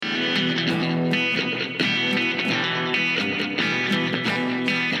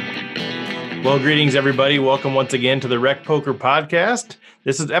Well, greetings, everybody. Welcome once again to the Rec Poker Podcast.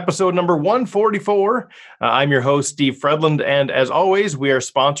 This is episode number 144. I'm your host, Steve Fredland, and as always, we are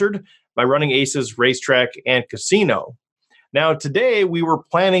sponsored by Running Aces Racetrack and Casino. Now, today we were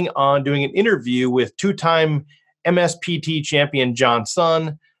planning on doing an interview with two-time MSPT champion John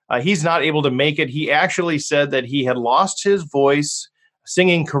Sun. He's not able to make it. He actually said that he had lost his voice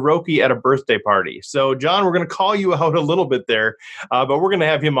singing karaoke at a birthday party. So, John, we're going to call you out a little bit there, but we're going to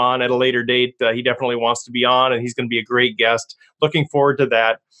have him on at a later date. He definitely wants to be on, and he's going to be a great guest. Looking forward to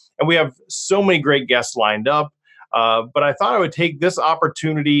that. And we have so many great guests lined up. But I thought I would take this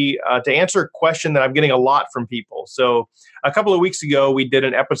opportunity to answer a question that I'm getting a lot from people. So a couple of weeks ago, we did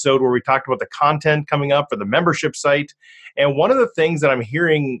an episode where we talked about the content coming up for the membership site. And one of the things that I'm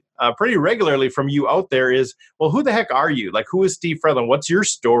hearing pretty regularly from you out there is, well, who the heck are you? Like, who is Steve Fredland? What's your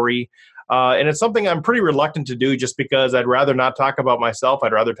story? And it's something I'm pretty reluctant to do just because I'd rather not talk about myself.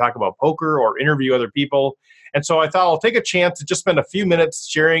 I'd rather talk about poker or interview other people. And so I thought I'll take a chance to just spend a few minutes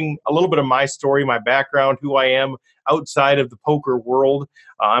sharing a little bit of my story, my background, who I am outside of the poker world.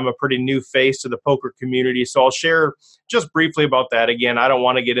 I'm a pretty new face to the poker community. So I'll share just briefly about that. Again, I don't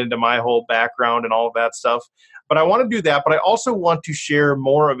want to get into my whole background and all of that stuff, but I want to do that. But I also want to share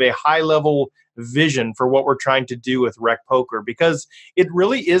more of a high-level vision for what we're trying to do with Rec Poker, because it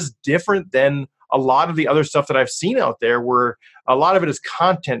really is different than a lot of the other stuff that I've seen out there, where a lot of it is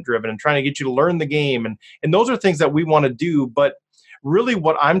content driven and trying to get you to learn the game. And those are things that we want to do. But really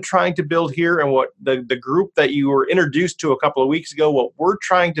what I'm trying to build here, and what the group that you were introduced to a couple of weeks ago, what we're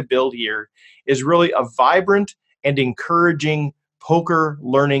trying to build here is really a vibrant and encouraging poker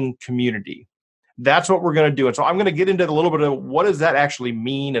learning community. That's what we're going to do. And so I'm going to get into a little bit of what does that actually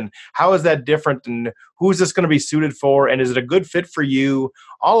mean, and how is that different, and who is this going to be suited for, and is it a good fit for you?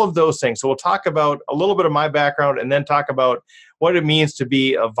 All of those things. So we'll talk about a little bit of my background, and then talk about what it means to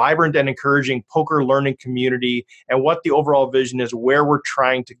be a vibrant and encouraging poker learning community, and what the overall vision is, where we're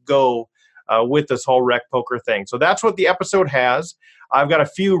trying to go with this whole Rec Poker thing. So that's what the episode has. I've got a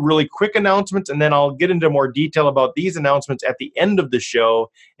few really quick announcements, and then I'll get into more detail about these announcements at the end of the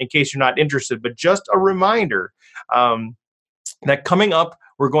show in case you're not interested. But just a reminder that coming up,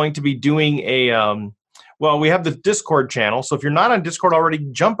 we're going to be doing we have the Discord channel. So if you're not on Discord already,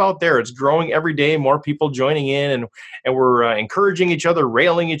 jump out there. It's growing every day, more people joining in, and we're encouraging each other,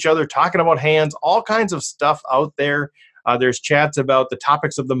 railing each other, talking about hands, all kinds of stuff out there. There's chats about the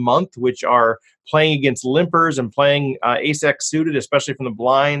topics of the month, which are playing against limpers and playing ace-x suited, especially from the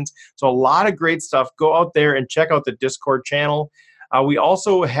blinds. So a lot of great stuff. Go out there and check out the Discord channel. We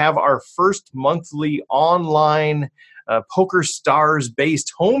also have our first monthly online Poker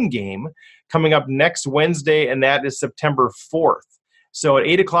Stars-based home game coming up next Wednesday, and that is September 4th. So at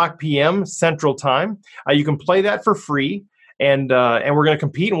 8 o'clock p.m. Central Time, you can play that for free, and we're going to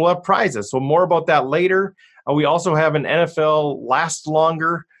compete, and we'll have prizes. So more about that later. We also have an NFL Last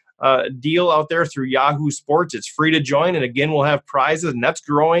Longer deal out there through Yahoo Sports. It's free to join, and again, we'll have prizes, and that's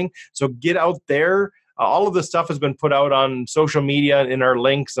growing. So get out there. All of this stuff has been put out on social media in our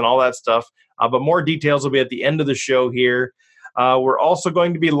links and all that stuff, but more details will be at the end of the show here. We're also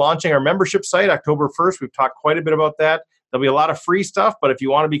going to be launching our membership site October 1st. We've talked quite a bit about that. There'll be a lot of free stuff, but if you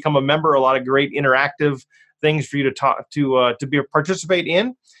want to become a member, a lot of great interactive things for you to participate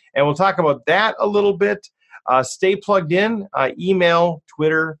in, and we'll talk about that a little bit. Stay plugged in, email,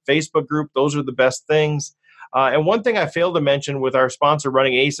 Twitter, Facebook group. Those are the best things. And one thing I failed to mention with our sponsor,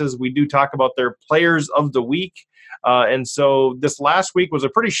 Running Aces, we do talk about their Players of the Week. And so this last week was a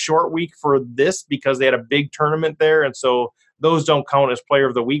pretty short week for this because they had a big tournament there. And so those don't count as Player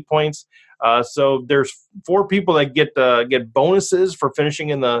of the Week points. So there's 4 people that get bonuses for finishing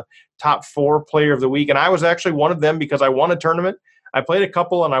in the top 4 Player of the Week. And I was actually one of them because I won a tournament. I played a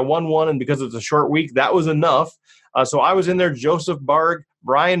couple and I won one, and because it's a short week, that was enough. So I was in there. Joseph Barg,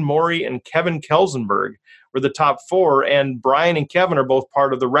 Brian Morey, and Kevin Kelsenberg were the top 4, and Brian and Kevin are both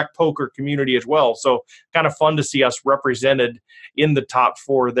part of the Rec Poker community as well. So kind of fun to see us represented in the top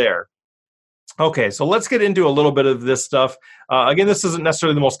 4 there. Okay, so let's get into a little bit of this stuff. Again, this isn't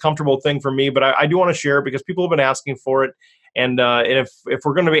necessarily the most comfortable thing for me, but I do want to share it because people have been asking for it. And if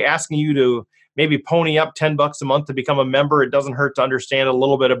we're going to be asking you to maybe pony up $10 a month to become a member, it doesn't hurt to understand a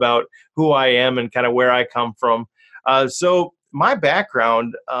little bit about who I am and kind of where I come from. So my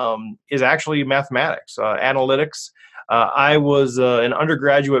background is actually mathematics, analytics. I was an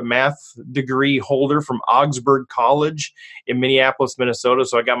undergraduate math degree holder from Augsburg College in Minneapolis, Minnesota.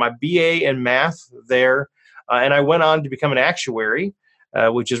 So I got my BA in math there, and I went on to become an actuary,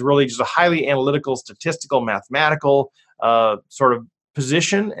 which is really just a highly analytical, statistical, mathematical sort of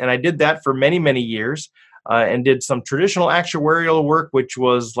position. And I did that for many, many years. and did some traditional actuarial work, which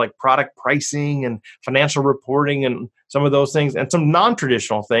was like product pricing and financial reporting and some of those things, and some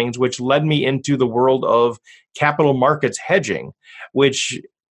non-traditional things, which led me into the world of capital markets hedging, which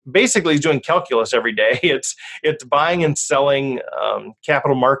basically is doing calculus every day. It's buying and selling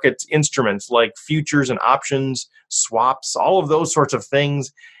capital markets instruments like futures and options, swaps, all of those sorts of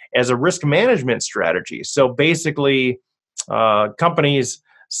things as a risk management strategy. So basically, companies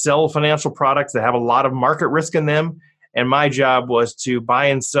sell financial products that have a lot of market risk in them, and my job was to buy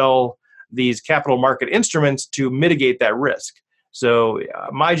and sell these capital market instruments to mitigate that risk. So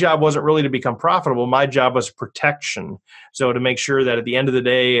my job wasn't really to become profitable. My job was protection. So to make sure that at the end of the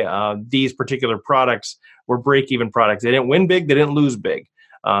day, these particular products were break-even products. They didn't win big, they didn't lose big.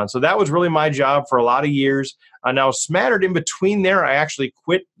 So that was really my job for a lot of years. Now, smattered in between there, I actually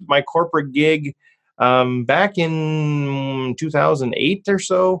quit my corporate gig back in 2008 or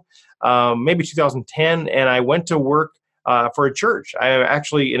so, maybe 2010, and I went to work for a church. I am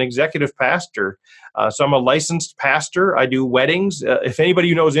actually an executive pastor. So I'm a licensed pastor. I do weddings. If anybody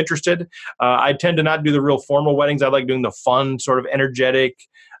you know is interested, I tend to not do the real formal weddings. I like doing the fun, sort of energetic,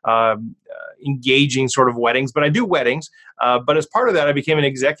 engaging sort of weddings, but I do weddings. But as part of that, I became an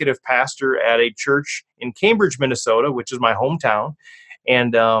executive pastor at a church in Cambridge, Minnesota, which is my hometown.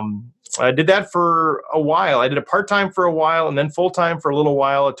 And I did that for a while. I did it part-time for a while and then full-time for a little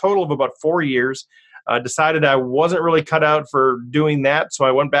while, a total of about 4 years. Decided I wasn't really cut out for doing that, so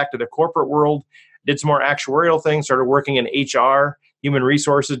I went back to the corporate world, did some more actuarial things, started working in HR, human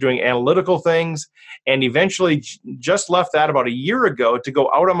resources, doing analytical things, and eventually just left that about a year ago to go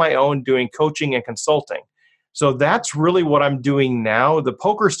out on my own doing coaching and consulting. So that's really what I'm doing now. The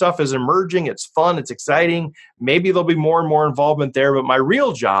poker stuff is emerging. It's fun. It's exciting. Maybe there'll be more and more involvement there, but my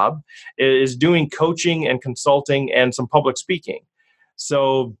real job is doing coaching and consulting and some public speaking.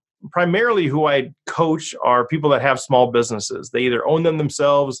 So primarily who I coach are people that have small businesses. They either own them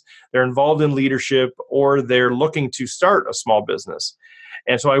themselves, they're involved in leadership, or they're looking to start a small business.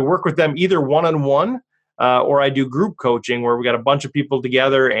 And so I work with them either one-on-one, or I do group coaching where we got a bunch of people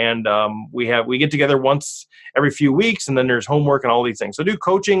together and we get together once every few weeks, and then there's homework and all these things. So I do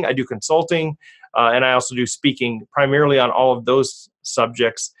coaching, I do consulting, and I also do speaking primarily on all of those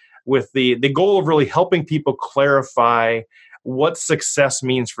subjects with the goal of really helping people clarify what success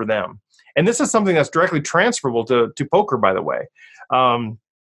means for them. And this is something that's directly transferable to poker, by the way. I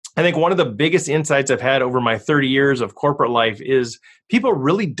think one of the biggest insights I've had over my 30 years of corporate life is people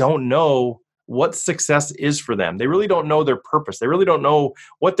really don't know what success is for them. They really don't know their purpose. They really don't know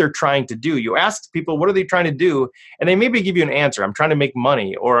what they're trying to do. You ask people, what are they trying to do? And they maybe give you an answer. I'm trying to make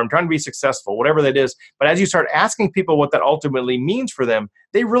money, or I'm trying to be successful, whatever that is. But as you start asking people what that ultimately means for them,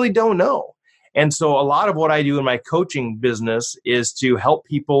 they really don't know. And so a lot of what I do in my coaching business is to help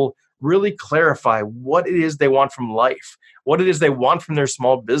people really clarify what it is they want from life, what it is they want from their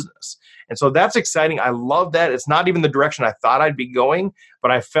small business. And so that's exciting. I love that. It's not even the direction I thought I'd be going,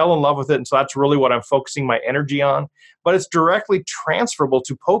 but I fell in love with it. And so that's really what I'm focusing my energy on. But it's directly transferable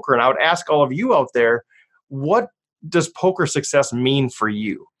to poker. And I would ask all of you out there, what does poker success mean for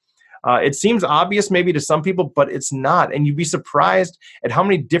you? It seems obvious maybe to some people, but it's not. And you'd be surprised at how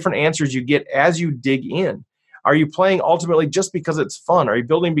many different answers you get as you dig in. Are you playing ultimately just because it's fun? Are you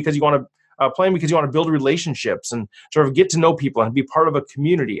building because you want to playing because you want to build relationships and sort of get to know people and be part of a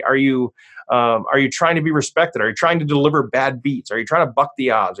community? Are you trying to be respected? Are you trying to deliver bad beats? Are you trying to buck the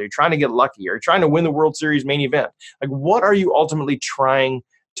odds? Are you trying to get lucky? Are you trying to win the World Series main event? Like, what are you ultimately trying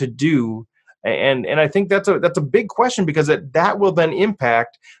to do? And I think that's a big question, because that will then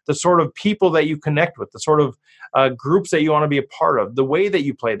impact the sort of people that you connect with, the sort of groups that you want to be a part of, the way that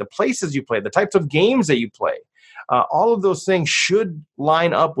you play, the places you play, the types of games that you play. All of those things should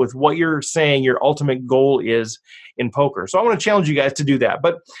line up with what you're saying your ultimate goal is in poker. So I want to challenge you guys to do that.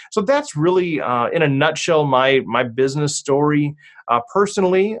 But so that's really, in a nutshell, my business story.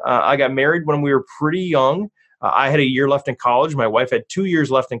 Personally, I got married when we were pretty young. I had a year left in college. My wife had 2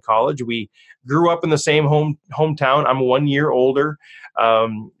 years left in college. We grew up in the same hometown. I'm 1 year older.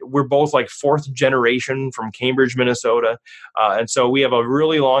 We're both like fourth generation from Cambridge, Minnesota. And so we have a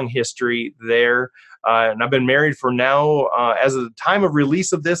really long history there. And I've been married for now, as of the time of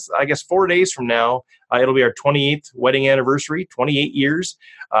release of this, I guess 4 days from now, it'll be our 28th wedding anniversary, 28 years.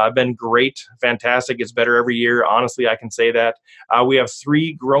 Been great, fantastic. It's better every year. Honestly, I can say that. We have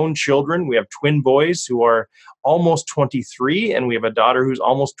 3 grown children. We have twin boys who are almost 23, and we have a daughter who's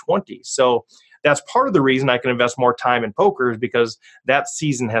almost 20. So that's part of the reason I can invest more time in poker, is because that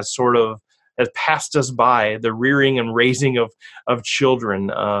season has passed us by, the rearing and raising of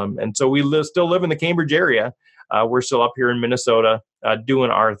children. And so we still live in the Cambridge area. We're still up here in Minnesota.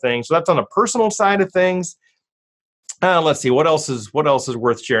 doing our thing. So that's on the personal side of things. Let's see what else is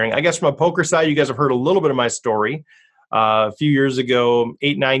worth sharing. I guess from a poker side, you guys have heard a little bit of my story. A few years ago,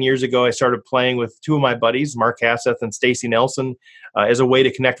 8-9 years ago, I started playing with two of my buddies, Mark Hasseth and Stacy Nelson, as a way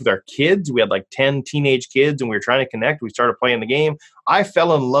to connect with our kids. We had like 10 teenage kids, and we were trying to connect. We started playing the game. I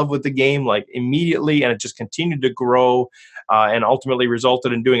fell in love with the game like immediately, and it just continued to grow, and ultimately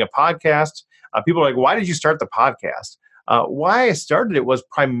resulted in doing a podcast. People are like, "Why did you start the podcast?" Why I started it was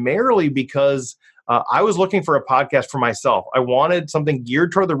primarily because I was looking for a podcast for myself. I wanted something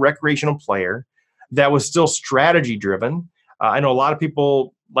geared toward the recreational player that was still strategy driven. I know a lot of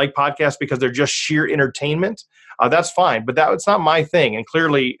people like podcasts because they're just sheer entertainment. That's fine, but it's not my thing. And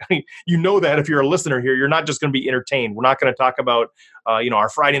clearly, you know that if you're a listener here, you're not just going to be entertained. We're not going to talk about, our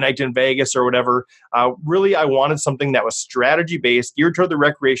Friday night in Vegas or whatever. Really, I wanted something that was strategy based, geared toward the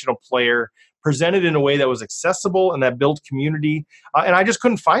recreational player, presented in a way that was accessible and that built community. And I just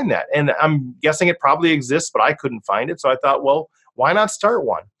couldn't find that. And I'm guessing it probably exists, but I couldn't find it. So I thought, well, why not start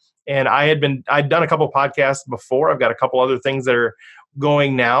one? And I'd done a couple of podcasts before. I've got a couple other things that are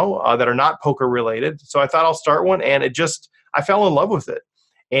going now that are not poker related. So I thought I'll start one, and I fell in love with it.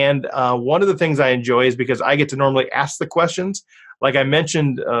 And one of the things I enjoy is because I get to normally ask the questions. Like I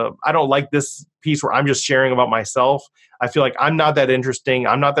mentioned, I don't like this piece where I'm just sharing about myself. I feel like I'm not that interesting.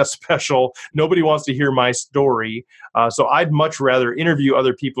 I'm not that special. Nobody wants to hear my story. So I'd much rather interview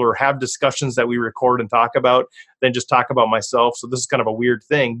other people or have discussions that we record and talk about than just talk about myself. So this is kind of a weird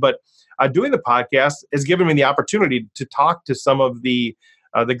thing. But doing the podcast has given me the opportunity to talk to some of the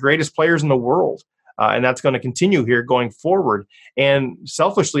greatest players in the world. And that's going to continue here going forward. And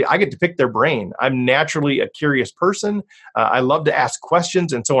selfishly, I get to pick their brain. I'm naturally a curious person. I love to ask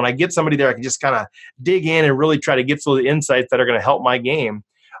questions. And so when I get somebody there, I can just kind of dig in and really try to get to the insights that are going to help my game.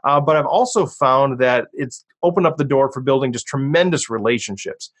 But I've also found that it's opened up the door for building just tremendous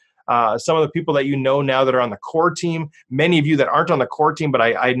relationships. Some of the people that you know now that are on the core team, many of you that aren't on the core team, but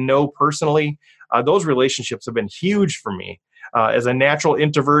I know personally, those relationships have been huge for me. As a natural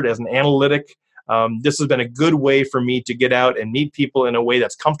introvert, as an analytic, this has been a good way for me to get out and meet people in a way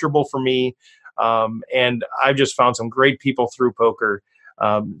that's comfortable for me. And I've just found some great people through poker,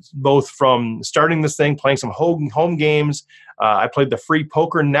 both from starting this thing, playing some home games. I played the Free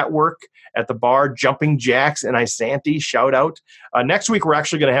Poker Network at the bar, Jumping Jacks in Isanti, shout out. Next week, we're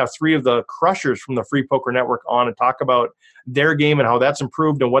actually going to have 3 of the crushers from the Free Poker Network on and talk about their game and how that's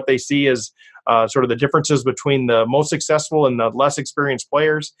improved and what they see as sort of the differences between the most successful and the less experienced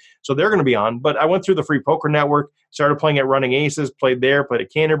players. So they're going to be on. But I went through the Free Poker Network, started playing at Running Aces, played there, played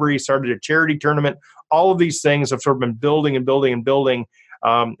at Canterbury, started a charity tournament. All of these things have sort of been building and building and building.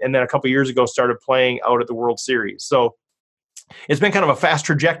 And then a couple of years ago, started playing out at the World Series. So it's been kind of a fast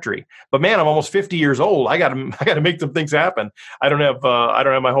trajectory, but man, I'm almost 50 years old. I got to make some things happen. I don't have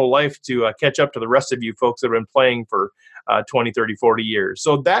my whole life to catch up to the rest of you folks that have been playing for 20, 30, 40 years.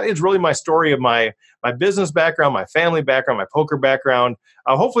 So that is really my story of my business background, my family background, my poker background.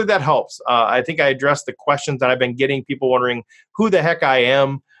 Hopefully that helps. I think I addressed the questions that I've been getting, people wondering who the heck I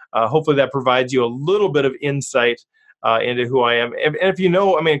am. Hopefully that provides you a little bit of insight into who I am. And if you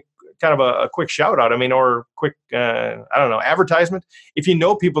know, kind of a quick shout out, or quick, advertisement. If you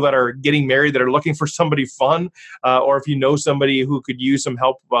know people that are getting married that are looking for somebody fun, or if you know somebody who could use some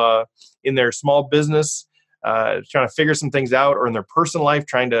help in their small business, trying to figure some things out, or in their personal life,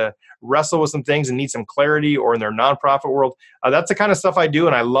 trying to wrestle with some things and need some clarity, or in their nonprofit world, that's the kind of stuff I do,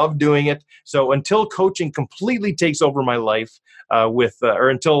 and I love doing it. So until coaching completely takes over my life, or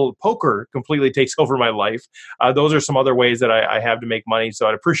until poker completely takes over my life, those are some other ways that I have to make money. So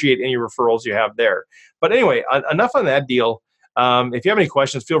I'd appreciate any referrals you have there. But anyway, enough on that deal. If you have any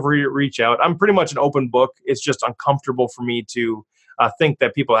questions, feel free to reach out. I'm pretty much an open book. It's just uncomfortable for me to think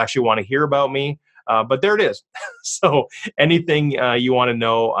that people actually want to hear about me. But there it is. So anything you want to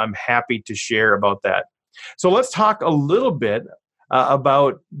know, I'm happy to share about that. So let's talk a little bit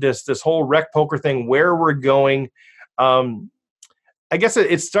about this whole rec poker thing, where we're going. I guess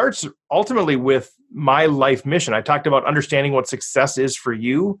it starts ultimately with my life mission. I talked about understanding what success is for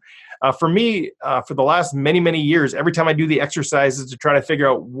you. For me, for the last many, many years, every time I do the exercises to try to figure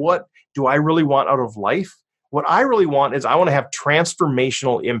out what do I really want out of life, what I really want is I want to have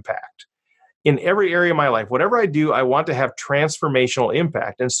transformational impact. In every area of my life, whatever I do, I want to have transformational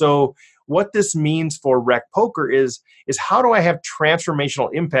impact. And so what this means for rec poker is how do I have transformational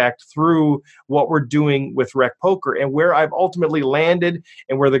impact through what we're doing with rec poker? And where I've ultimately landed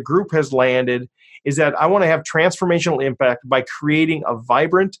and where the group has landed is that I want to have transformational impact by creating a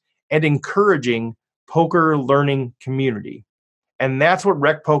vibrant and encouraging poker learning community. And that's what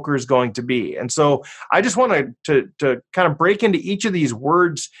rec poker is going to be. And so I just want to kind of break into each of these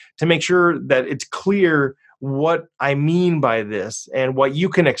words to make sure that it's clear what I mean by this and what you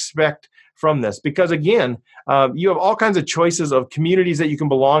can expect from this. Because again, you have all kinds of choices of communities that you can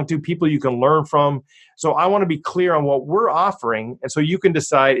belong to, people you can learn from. So I want to be clear on what we're offering. And so you can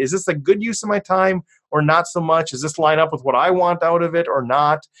decide, is this a good use of my time or not so much? Does this line up with what I want out of it or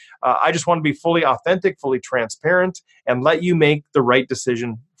not? I just want to be fully authentic, fully transparent, and let you make the right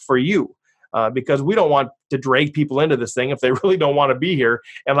decision for you. Because we don't want to drag people into this thing if they really don't want to be here.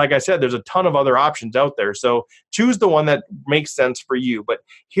 And like I said, there's a ton of other options out there. So choose the one that makes sense for you. But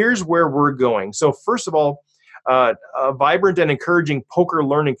here's where we're going. So first of all, a vibrant and encouraging poker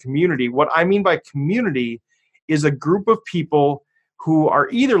learning community. What I mean by community is a group of people who are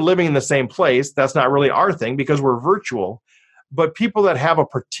either living in the same place. That's not really our thing because we're virtual, but people that have a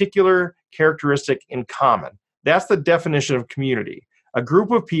particular characteristic in common. That's the definition of community. A group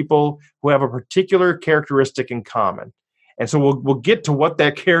of people who have a particular characteristic in common. And so we'll get to what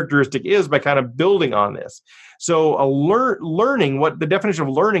that characteristic is by kind of building on this. So learning, what the definition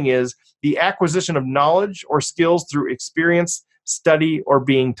of learning is, the acquisition of knowledge or skills through experience, study, or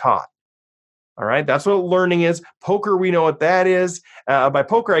being taught. All right, that's what learning is. Poker, we know what that is. By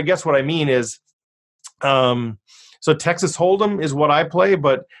poker, I guess what I mean is, so Texas Hold'em is what I play,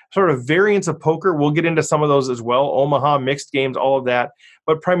 but sort of variants of poker, we'll get into some of those as well. Omaha, mixed games, all of that.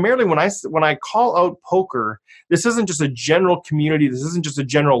 But primarily when I call out poker, this isn't just a general community. This isn't just a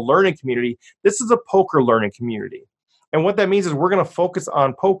general learning community. This is a poker learning community. And what that means is we're going to focus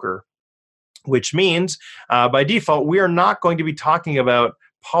on poker, which means by default, we are not going to be talking about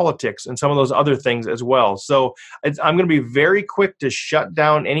politics and some of those other things as well. So I'm going to be very quick to shut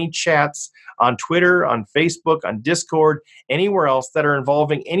down any chats on Twitter, on Facebook, on Discord, anywhere else that are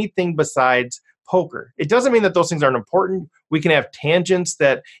involving anything besides poker. It doesn't mean that those things aren't important. We can have tangents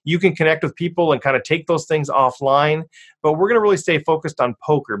that you can connect with people and kind of take those things offline, but we're going to really stay focused on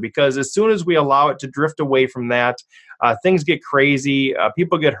poker because as soon as we allow it to drift away from that, things get crazy,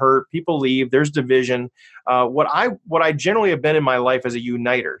 people get hurt, people leave, there's division. What I generally have been in my life as a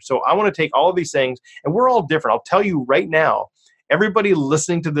uniter. So I want to take all of these things, and we're all different. I'll tell you right now, everybody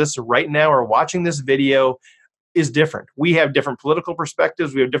listening to this right now or watching this video is different. We have different political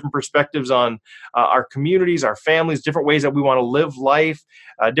perspectives. We have different perspectives on our communities, our families, different ways that we want to live life,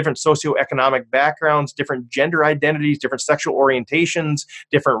 different socioeconomic backgrounds, different gender identities, different sexual orientations,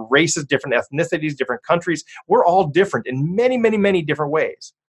 different races, different ethnicities, different countries. We're all different in many, many, many different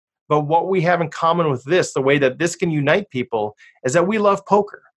ways. But what we have in common with this, the way that this can unite people, is that we love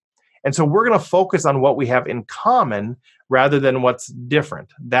poker. And so we're going to focus on what we have in common rather than what's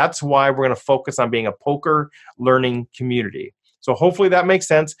different. That's why we're going to focus on being a poker learning community. So hopefully that makes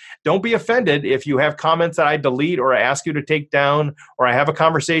sense. Don't be offended if you have comments that I delete or I ask you to take down or I have a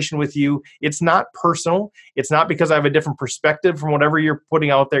conversation with you. It's not personal. It's not because I have a different perspective from whatever you're putting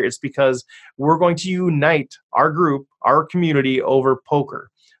out there. It's because we're going to unite our group, our community over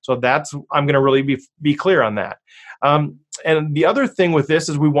poker. So I'm going to really be clear on that. And the other thing with this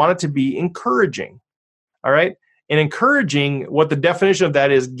is we want it to be encouraging. All right. And encouraging, what the definition of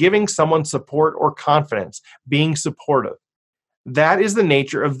that is, giving someone support or confidence, being supportive. That is the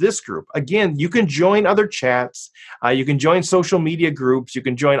nature of this group. Again, you can join other chats. You can join social media groups. You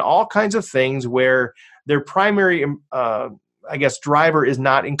can join all kinds of things where their primary, driver is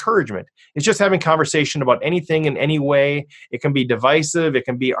not encouragement. It's just having conversation about anything in any way. It can be divisive. It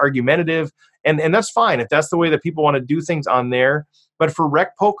can be argumentative. And that's fine if that's the way that people want to do things on there. But for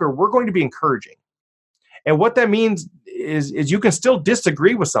Rec Poker, we're going to be encouraging. And what that means is you can still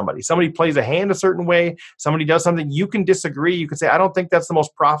disagree with somebody. Somebody plays a hand a certain way. Somebody does something. You can disagree. You can say, I don't think that's the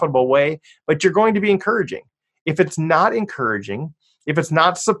most profitable way. But you're going to be encouraging. If it's not encouraging, if it's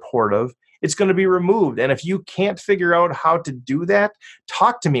not supportive, it's going to be removed. And if you can't figure out how to do that,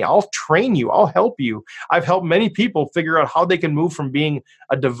 talk to me. I'll train you. I'll help you. I've helped many people figure out how they can move from being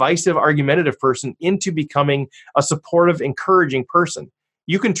a divisive, argumentative person into becoming a supportive, encouraging person.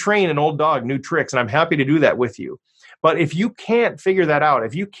 You can train an old dog new tricks, and I'm happy to do that with you. But if you can't figure that out,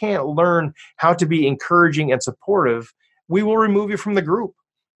 if you can't learn how to be encouraging and supportive, we will remove you from the group.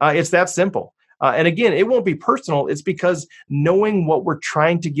 It's that simple. And again, it won't be personal. It's because knowing what we're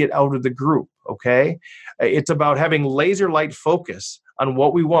trying to get out of the group, okay? It's about having laser light focus on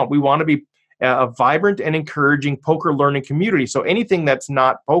what we want. We want to be a vibrant and encouraging poker learning community. So anything that's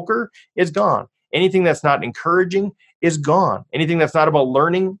not poker is gone. Anything that's not encouraging is gone. Anything that's not about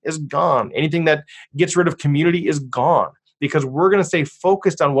learning is gone. Anything that gets rid of community is gone, because we're going to stay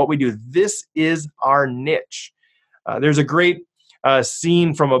focused on what we do. This is our niche. There's a great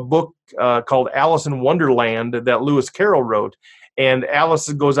scene from a book called Alice in Wonderland that Lewis Carroll wrote. And Alice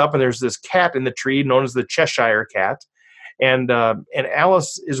goes up, and there's this cat in the tree known as the Cheshire Cat. And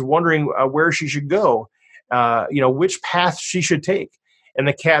Alice is wondering where she should go, which path she should take. And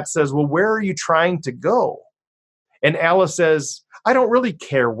the cat says, well, where are you trying to go? And Alice says, I don't really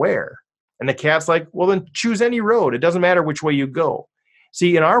care where. And the cat's like, well, then choose any road. It doesn't matter which way you go.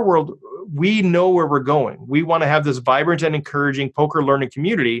 See, in our world, we know where we're going. We want to have this vibrant and encouraging poker learning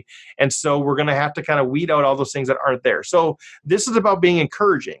community. And so we're going to have to kind of weed out all those things that aren't there. So this is about being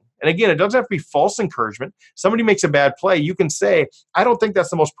encouraging. And again, it doesn't have to be false encouragement. Somebody makes a bad play. You can say, I don't think that's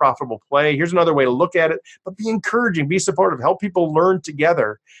the most profitable play. Here's another way to look at it. But be encouraging, be supportive, help people learn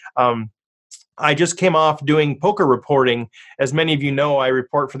together. I just came off doing poker reporting. As many of you know, I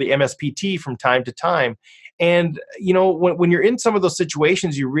report for the MSPT from time to time. And, when you're in some of those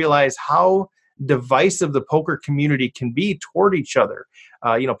situations, you realize how divisive the poker community can be toward each other.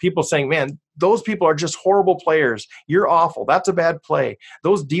 People saying, man, those people are just horrible players. You're awful. That's a bad play.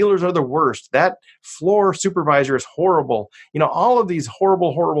 Those dealers are the worst. That floor supervisor is horrible. All of these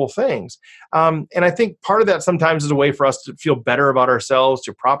horrible, horrible things. And I think part of that sometimes is a way for us to feel better about ourselves,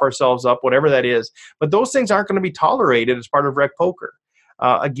 to prop ourselves up, whatever that is. But those things aren't going to be tolerated as part of rec poker.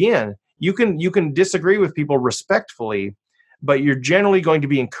 Again, you can disagree with people respectfully, but you're generally going to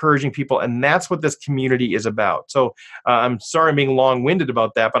be encouraging people, and that's what this community is about. So I'm sorry I'm being long-winded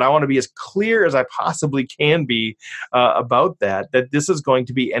about that, but I want to be as clear as I possibly can be about that this is going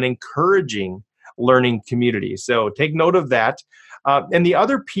to be an encouraging learning community. So take note of that. And the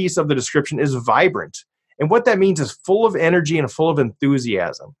other piece of the description is vibrant. And what that means is full of energy and full of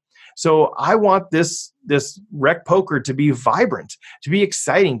enthusiasm. So I want this rec poker to be vibrant, to be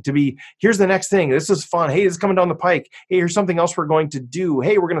exciting, to be, here's the next thing. This is fun. Hey, this is coming down the pike. Hey, here's something else we're going to do.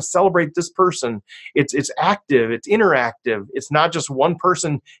 Hey, we're going to celebrate this person. It's active. It's interactive. It's not just one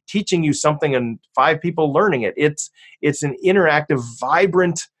person teaching you something and 5 people learning it. It's an interactive,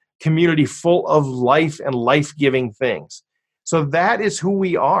 vibrant community full of life and life-giving things. So that is who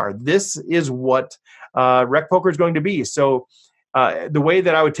we are. This is what rec poker is going to be. So the way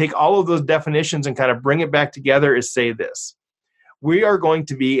that I would take all of those definitions and kind of bring it back together is say this. We are going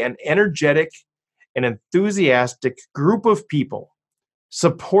to be an energetic and enthusiastic group of people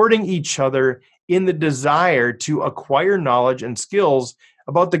supporting each other in the desire to acquire knowledge and skills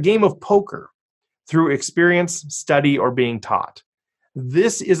about the game of poker through experience, study, or being taught.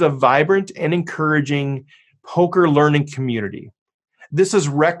 This is a vibrant and encouraging poker learning community. This is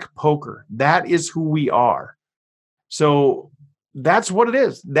rec poker. That is who we are. So that's what it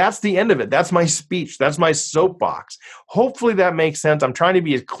is. That's the end of it. That's my speech. That's my soapbox. Hopefully that makes sense. I'm trying to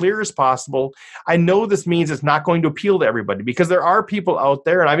be as clear as possible. I know this means it's not going to appeal to everybody because there are people out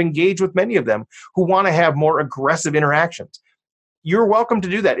there, and I've engaged with many of them, who want to have more aggressive interactions. You're welcome to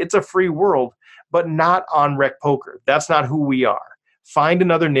do that. It's a free world, but not on rec poker. That's not who we are. Find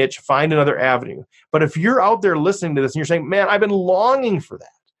another niche, find another avenue. But if you're out there listening to this and you're saying, man, I've been longing for that.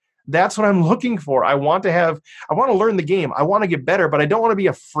 That's what I'm looking for. I want to learn the game. I want to get better, but I don't want to be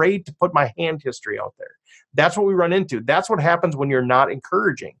afraid to put my hand history out there. That's what we run into. That's what happens when you're not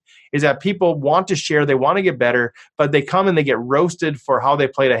encouraging, is that people want to share, they want to get better, but they come and they get roasted for how they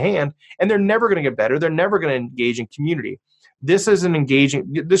played a hand, and they're never going to get better. They're never going to engage in community. This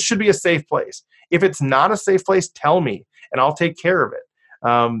should be a safe place. If it's not a safe place, tell me, and I'll take care of it.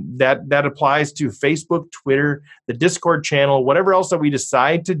 That applies to Facebook, Twitter, the Discord channel, whatever else that we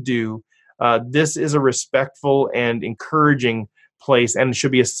decide to do. This is a respectful and encouraging place, and it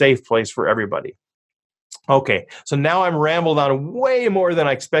should be a safe place for everybody. Okay, so now I'm rambled on way more than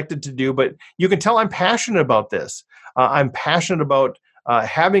I expected to do, but you can tell I'm passionate about this. I'm passionate about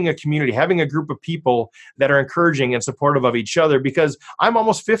having a community, having a group of people that are encouraging and supportive of each other, because I'm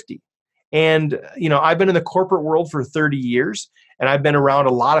almost 50. And, I've been in the corporate world for 30 years, and I've been around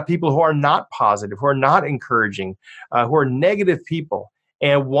a lot of people who are not positive, who are not encouraging, who are negative people.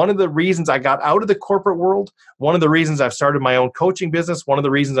 And one of the reasons I got out of the corporate world, one of the reasons I've started my own coaching business, one of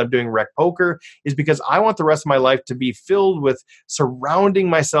the reasons I'm doing rec poker, is because I want the rest of my life to be filled with surrounding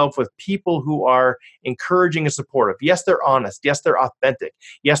myself with people who are encouraging and supportive. Yes, they're honest. Yes, they're authentic.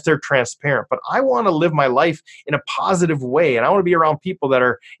 Yes, they're transparent. But I want to live my life in a positive way, and I want to be around people that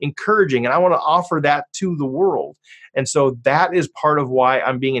are encouraging, and I want to offer that to the world. And so that is part of why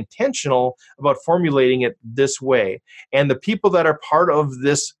I'm being intentional about formulating it this way. And the people that are part of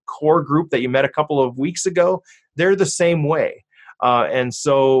this core group that you met a couple of weeks ago, they're the same way. And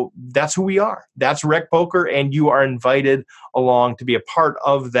so that's who we are. That's Rec Poker, and you are invited along to be a part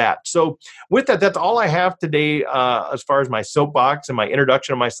of that. So with that, that's all I have today as far as my soapbox and my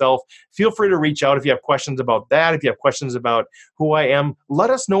introduction of myself. Feel free to reach out if you have questions about that. If you have questions about who I am, let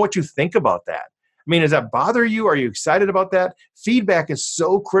us know what you think about that. I mean, does that bother you? Are you excited about that? Feedback is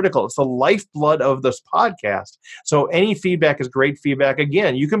so critical. It's the lifeblood of this podcast. So any feedback is great feedback.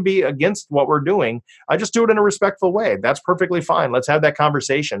 Again, you can be against what we're doing. I just do it in a respectful way. That's perfectly fine. Let's have that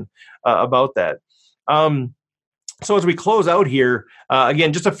conversation about that. So as we close out here,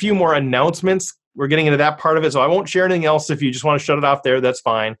 again, just a few more announcements. We're getting into that part of it, so I won't share anything else. If you just want to shut it off there, that's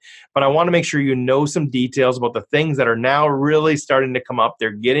fine. But I want to make sure you know some details about the things that are now really starting to come up.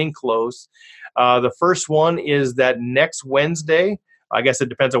 They're getting close. The first one is that next Wednesday, I guess it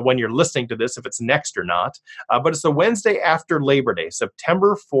depends on when you're listening to this, if it's next or not, but it's the Wednesday after Labor Day,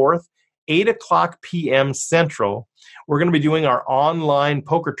 September 4th, 8 o'clock p.m. Central. We're going to be doing our online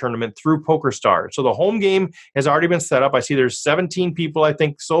poker tournament through PokerStars. So the home game has already been set up. I see there's 17 people, I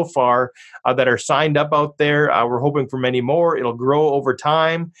think, so far that are signed up out there. We're hoping for many more. It'll grow over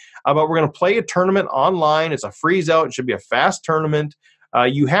time. But we're going to play a tournament online. It's a freeze out. It should be a fast tournament.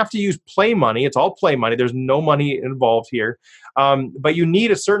 You have to use play money. It's all play money. There's no money involved here. But you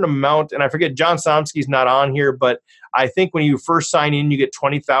need a certain amount. And I forget, John Somsky's not on here, but I think when you first sign in, you get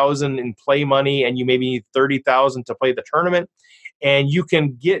 $20,000 in play money, and you maybe need $30,000 to play the tournament. And you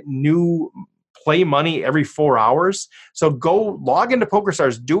can get new play money every 4 hours. So go log into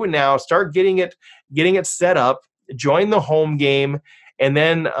PokerStars, do it now, start getting it set up, join the home game, and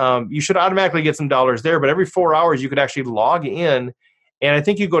then you should automatically get some dollars there. But every 4 hours, you could actually log in. And I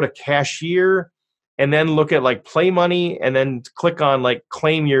think you go to cashier and then look at like play money and then click on like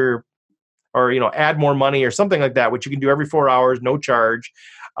claim your, or, add more money or something like that, which you can do every 4 hours, no charge.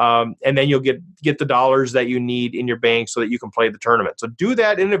 And then you'll get the dollars that you need in your bank so that you can play the tournament. So do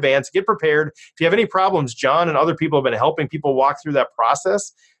that in advance, get prepared. If you have any problems, John and other people have been helping people walk through that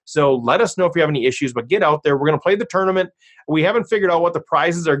process. So let us know if you have any issues, but get out there. We're going to play the tournament. We haven't figured out what the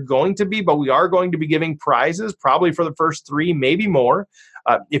prizes are going to be, but we are going to be giving prizes probably for the first 3, maybe more.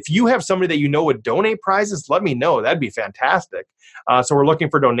 If you have somebody that you know would donate prizes, let me know. That'd be fantastic. So we're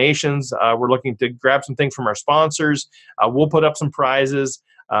looking for donations. We're looking to grab some things from our sponsors. We'll put up some prizes.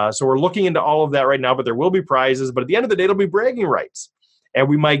 So we're looking into all of that right now, but there will be prizes. But at the end of the day, it'll be bragging rights. And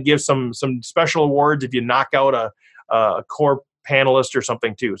we might give some special awards if you knock out a core panelist or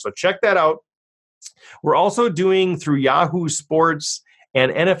something too. So check that out. We're also doing through Yahoo Sports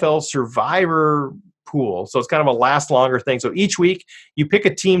and NFL Survivor pool. So it's kind of a last longer thing. So each week you pick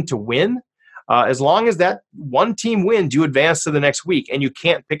a team to win. As long as that one team wins, you advance to the next week, and you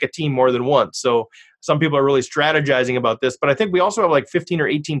can't pick a team more than once. So some people are really strategizing about this, but I think we also have like 15 or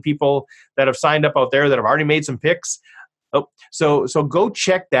 18 people that have signed up out there that have already made some picks. So go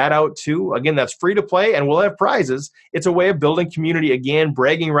check that out too. Again, that's free to play, and we'll have prizes. It's a way of building community. Again,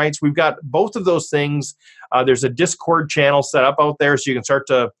 bragging rights. We've got both of those things. There's a Discord channel set up out there, so you can start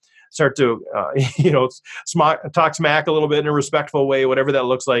to talk smack a little bit in a respectful way, whatever that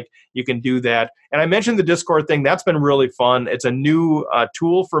looks like. You can do that. And I mentioned the Discord thing. That's been really fun. It's a new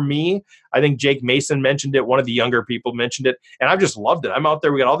tool for me. I think Jake Mason mentioned it. One of the younger people mentioned it, and I've just loved it. I'm out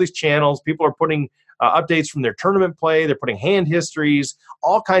there. We got all these channels. People are putting updates from their tournament play. They're putting hand histories,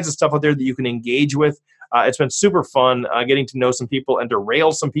 all kinds of stuff out there that you can engage with. It's been super fun getting to know some people and to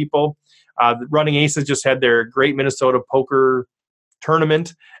rail some people. Running Aces just had their Great Minnesota Poker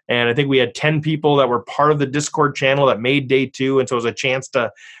Tournament, and I think we had 10 people that were part of the Discord channel that made day 2, and so it was a chance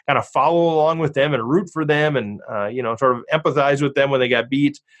to kind of follow along with them and root for them and sort of empathize with them when they got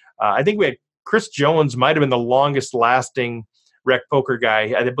beat. I think we had Chris Jones might have been the longest lasting rec poker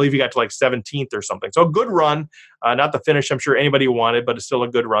guy. I believe he got to like 17th or something. So a good run, not the finish I'm sure anybody wanted, but it's still a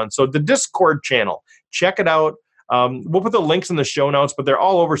good run. So the Discord channel, check it out. We'll put the links in the show notes, but they're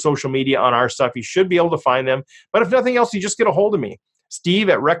all over social media on our stuff. You should be able to find them. But if nothing else, you just get a hold of me,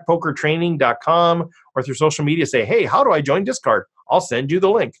 steve@recpokertraining.com, or through social media. Say, hey, how do I join Discord? I'll send you the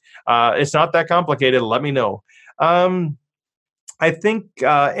link. It's not that complicated. Let me know. I think,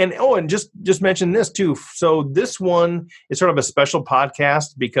 and just mention this too. So this one is sort of a special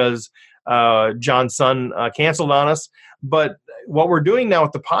podcast because John's son canceled on us. But what we're doing now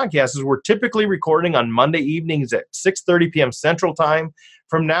with the podcast is we're typically recording on Monday evenings at 6:30 p.m. Central Time.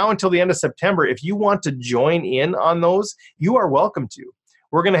 From now until the end of September, if you want to join in on those, you are welcome to.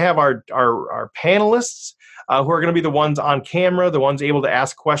 We're going to have our panelists who are going to be the ones on camera, the ones able to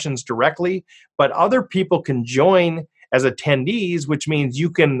ask questions directly. But other people can join as attendees, which means you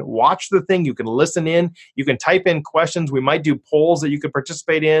can watch the thing, you can listen in, you can type in questions. We might do polls that you could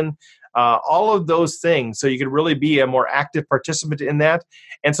participate in, all of those things. So you could really be a more active participant in that.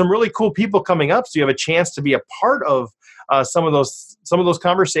 And some really cool people coming up, so you have a chance to be a part of some of those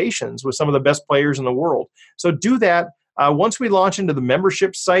conversations with some of the best players in the world. So do that. Once we launch into the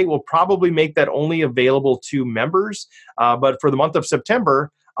membership site, we'll probably make that only available to members. But for the month of September,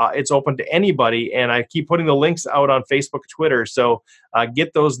 It's open to anybody, and I keep putting the links out on Facebook, Twitter. So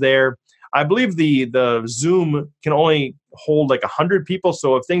get those there. I believe the Zoom can only hold like 100 people.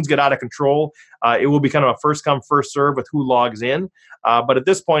 So if things get out of control, it will be kind of a first come, first serve with who logs in. But at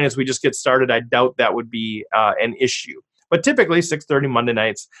this point, as we just get started, I doubt that would be an issue. But typically 6:30 Monday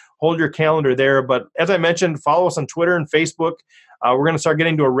nights, hold your calendar there. But as I mentioned, follow us on Twitter and Facebook. We're going to start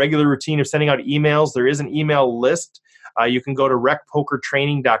getting to a regular routine of sending out emails. There is an email list. You can go to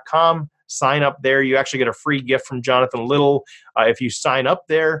recpokertraining.com, sign up there. You actually get a free gift from Jonathan Little if you sign up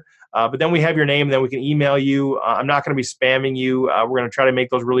there. But then we have your name, and then we can email you. I'm not going to be spamming you. We're going to try to make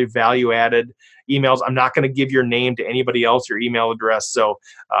those really value-added emails. I'm not going to give your name to anybody else, your email address. So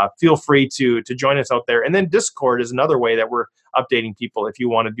feel free to join us out there. And then Discord is another way that we're updating people if you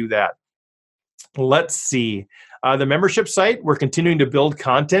want to do that. Let's see. The membership site, we're continuing to build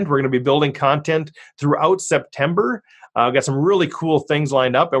content. We're going to be building content throughout September. We've got some really cool things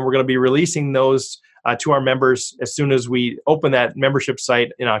lined up, and we're going to be releasing those to our members as soon as we open that membership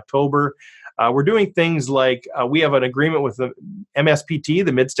site in October. We're doing things like we have an agreement with the MSPT,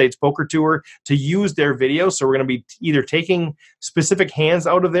 the Mid-States Poker Tour, to use their videos. So we're going to be either taking specific hands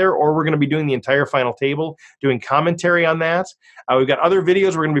out of there, or we're going to be doing the entire final table, doing commentary on that. We've got other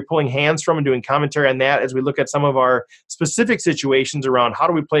videos we're going to be pulling hands from and doing commentary on that as we look at some of our specific situations around how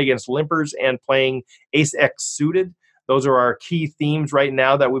do we play against limpers and playing Ace-X suited. Those are our key themes right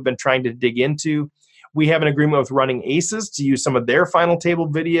now that we've been trying to dig into. We have an agreement with Running Aces to use some of their final table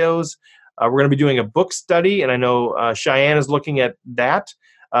videos. We're going to be doing a book study, and I know Cheyenne is looking at that,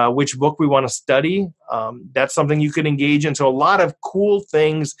 which book we want to study. That's something you could engage in. So a lot of cool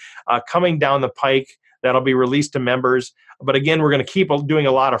things coming down the pike that'll be released to members. But again, we're going to keep doing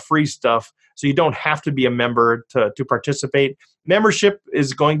a lot of free stuff, so you don't have to be a member to participate. Membership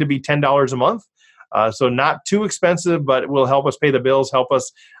is going to be $10 a month. So not too expensive, but it will help us pay the bills, help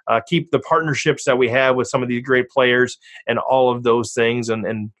us keep the partnerships that we have with some of these great players and all of those things,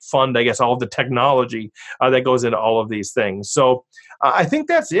 and fund, I guess, all of the technology that goes into all of these things. So I think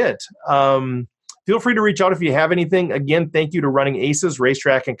that's it. Feel free to reach out if you have anything. Again, thank you to Running Aces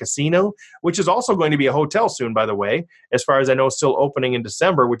Racetrack and Casino, which is also going to be a hotel soon, by the way, as far as I know, still opening in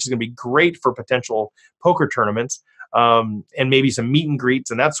December, which is going to be great for potential poker tournaments. And maybe some meet and greets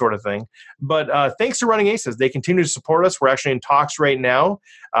and that sort of thing. But thanks to Running Aces. They continue to support us. We're actually in talks right now.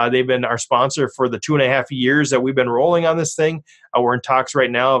 They've been our sponsor for the 2.5 years that we've been rolling on this thing. We're in talks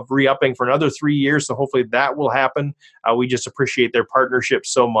right now of re-upping for another 3 years, so hopefully that will happen. We just appreciate their partnership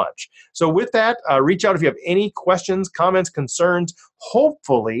so much. So with that, reach out if you have any questions, comments, concerns.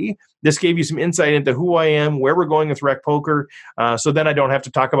 Hopefully this gave you some insight into who I am, where we're going with Rec Poker, so then I don't have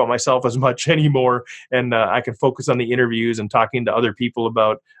to talk about myself as much anymore, and I can focus on the interviews and talking to other people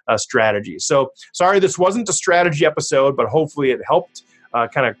about strategy. So sorry this wasn't a strategy episode, but hopefully it helped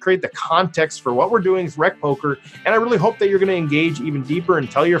kind of create the context for what we're doing with Rec Poker, and I really hope that you're going to engage even deeper and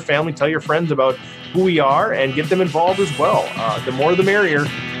tell your family, tell your friends about who we are, and get them involved as well. The more the merrier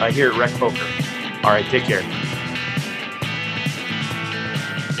here at Rec Poker. All right, take care.